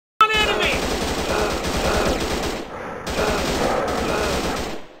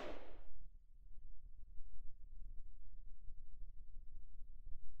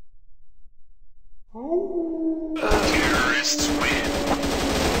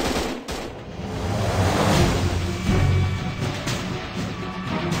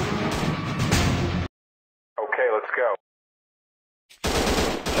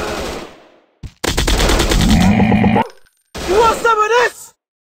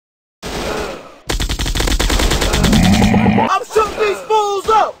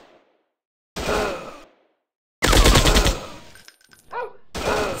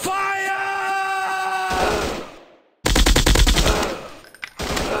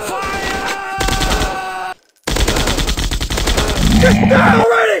Get down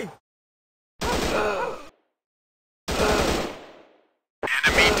already!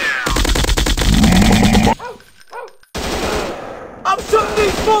 Enemy down. I'm shooting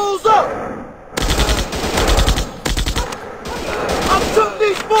these fools up! I'm shooting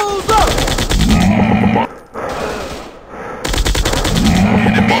these fools up!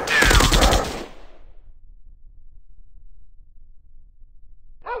 Enemy down.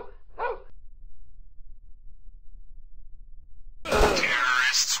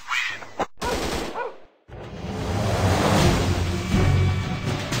 Terrorists win.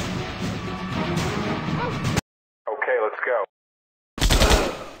 Okay, let's go.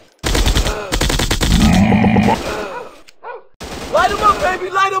 Light 'em up, baby!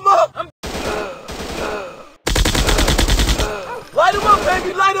 Light 'em up! Light 'em up,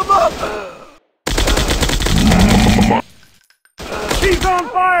 baby! Light 'em up! She's on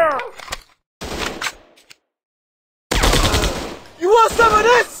fire! You want some of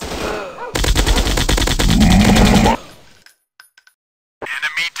this?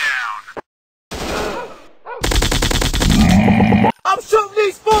 Enemy down. I'm shooting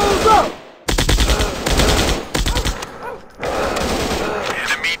these fools up!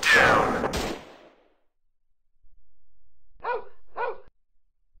 Enemy down.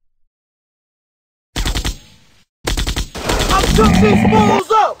 I'm shooting these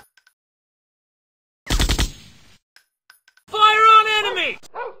fools up! Fire on enemy!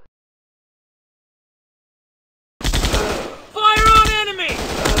 Fire on enemy!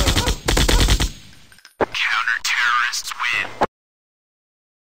 Counter-terrorists win.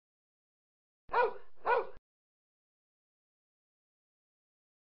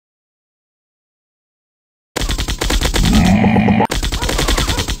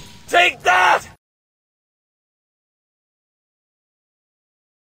 Take that!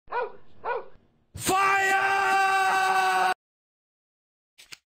 Fire!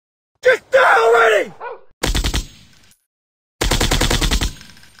 Get down already!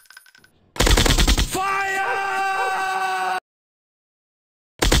 Fire!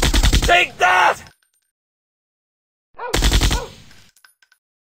 Take that!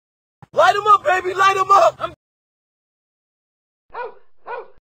 Light 'em up, baby! Light 'em up!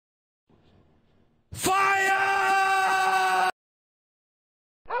 Fire!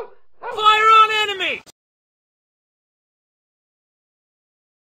 Fire on enemy!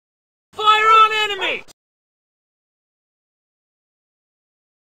 Fire on enemy!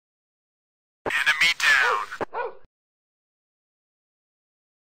 Enemy down.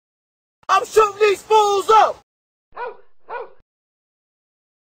 I'm shooting these fools up!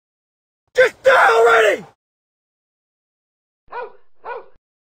 Get down already!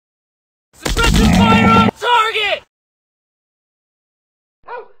 Suppressive fire on target!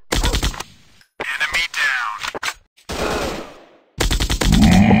 Enemy down.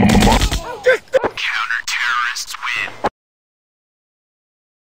 Get down! Counter-terrorists win.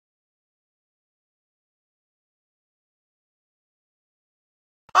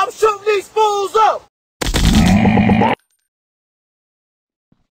 I'm shooting these fools up!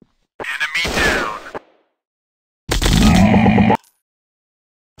 Enemy down.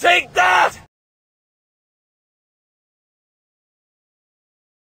 Take that!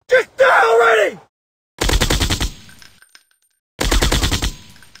 Get down already!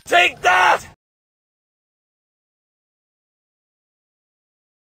 Take that!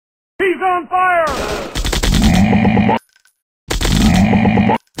 He's on fire!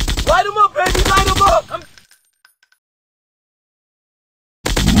 Light 'em up, baby! Light 'em up!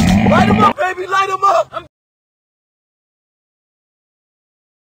 Light 'em up, baby! Light 'em up!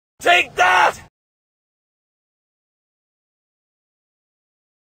 Take that!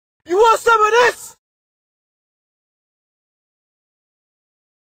 You want some of this?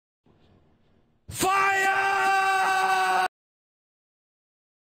 Fire!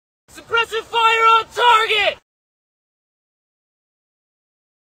 Suppressive fire on target!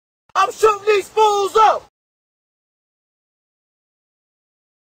 I'm shooting these fools up!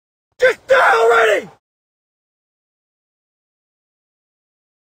 Get down already!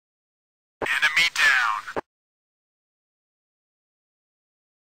 Enemy down.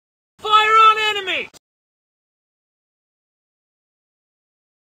 Fire on enemy!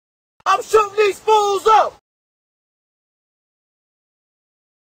 I'm shooting these fools up!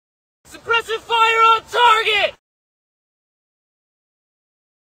 Suppressive fire on target!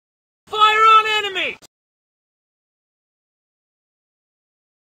 Fire on enemy!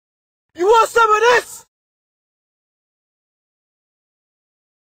 You want some of this?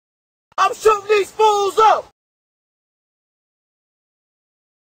 I'm shooting these fools up!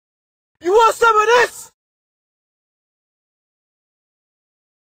 You want some of this?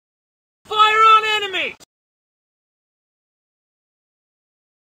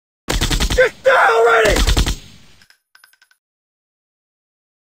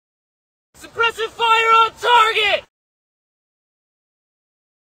 Suppressive fire on target!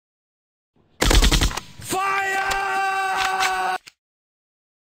 Fire!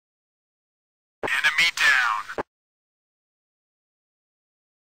 Enemy down.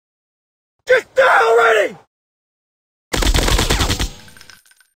 Get down already!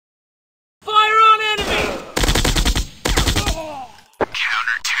 Fire on enemy!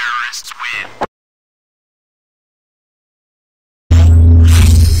 Counter-terrorists win.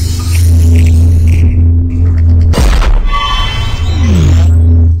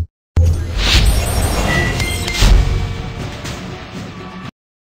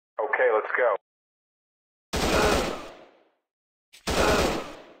 Okay, let's go.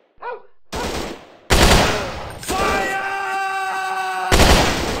 Fire!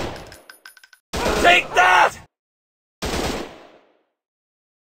 Take that!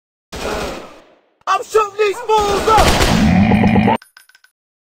 I'm shooting these fools up!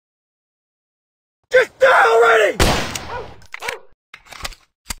 Get down already!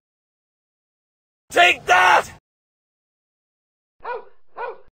 Take that!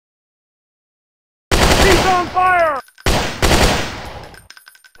 He's on fire!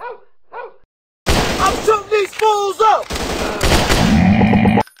 I'm shooting these fools up!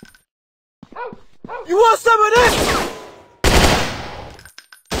 You want some of this?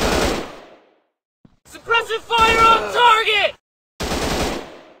 Suppressive fire on target!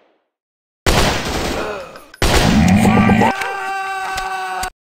 Fire!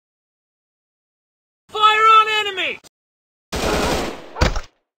 Fire on enemy!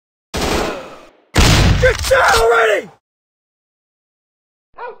 Get down already!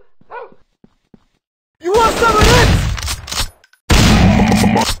 You want some of this?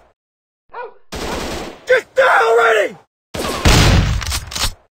 Get down already!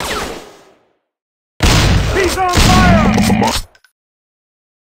 He's on fire!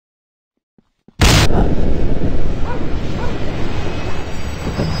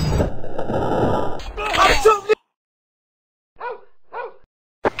 I'm shooting.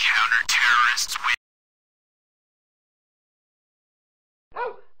 Counter-terrorists win.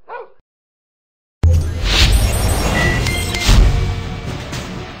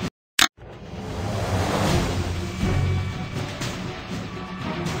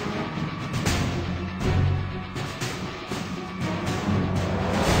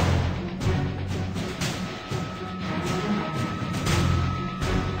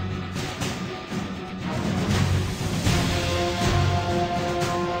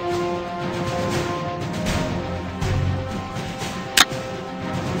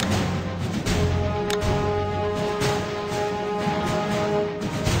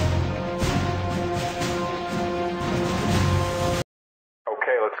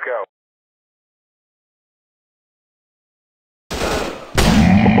 Okay, let's go.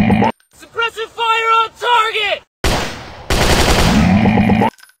 Suppressive fire on target!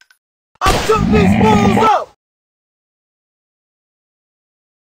 I'm shooting these fools up!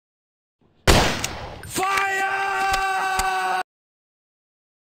 Fire!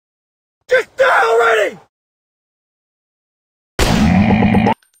 Get down already!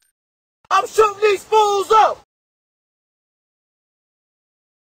 I'm shooting these fools up!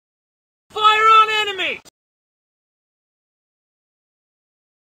 Fire on enemy!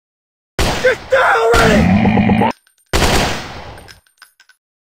 Get down already!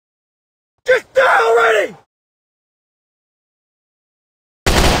 Get down already!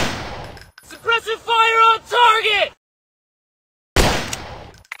 Suppressive fire on target!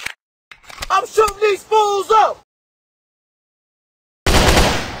 I'm shooting these fools up!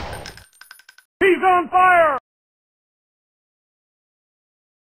 He's on fire!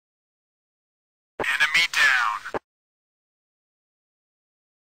 Enemy down.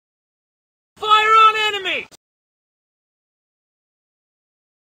 Fire on enemy!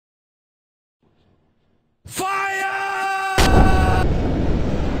 Fire!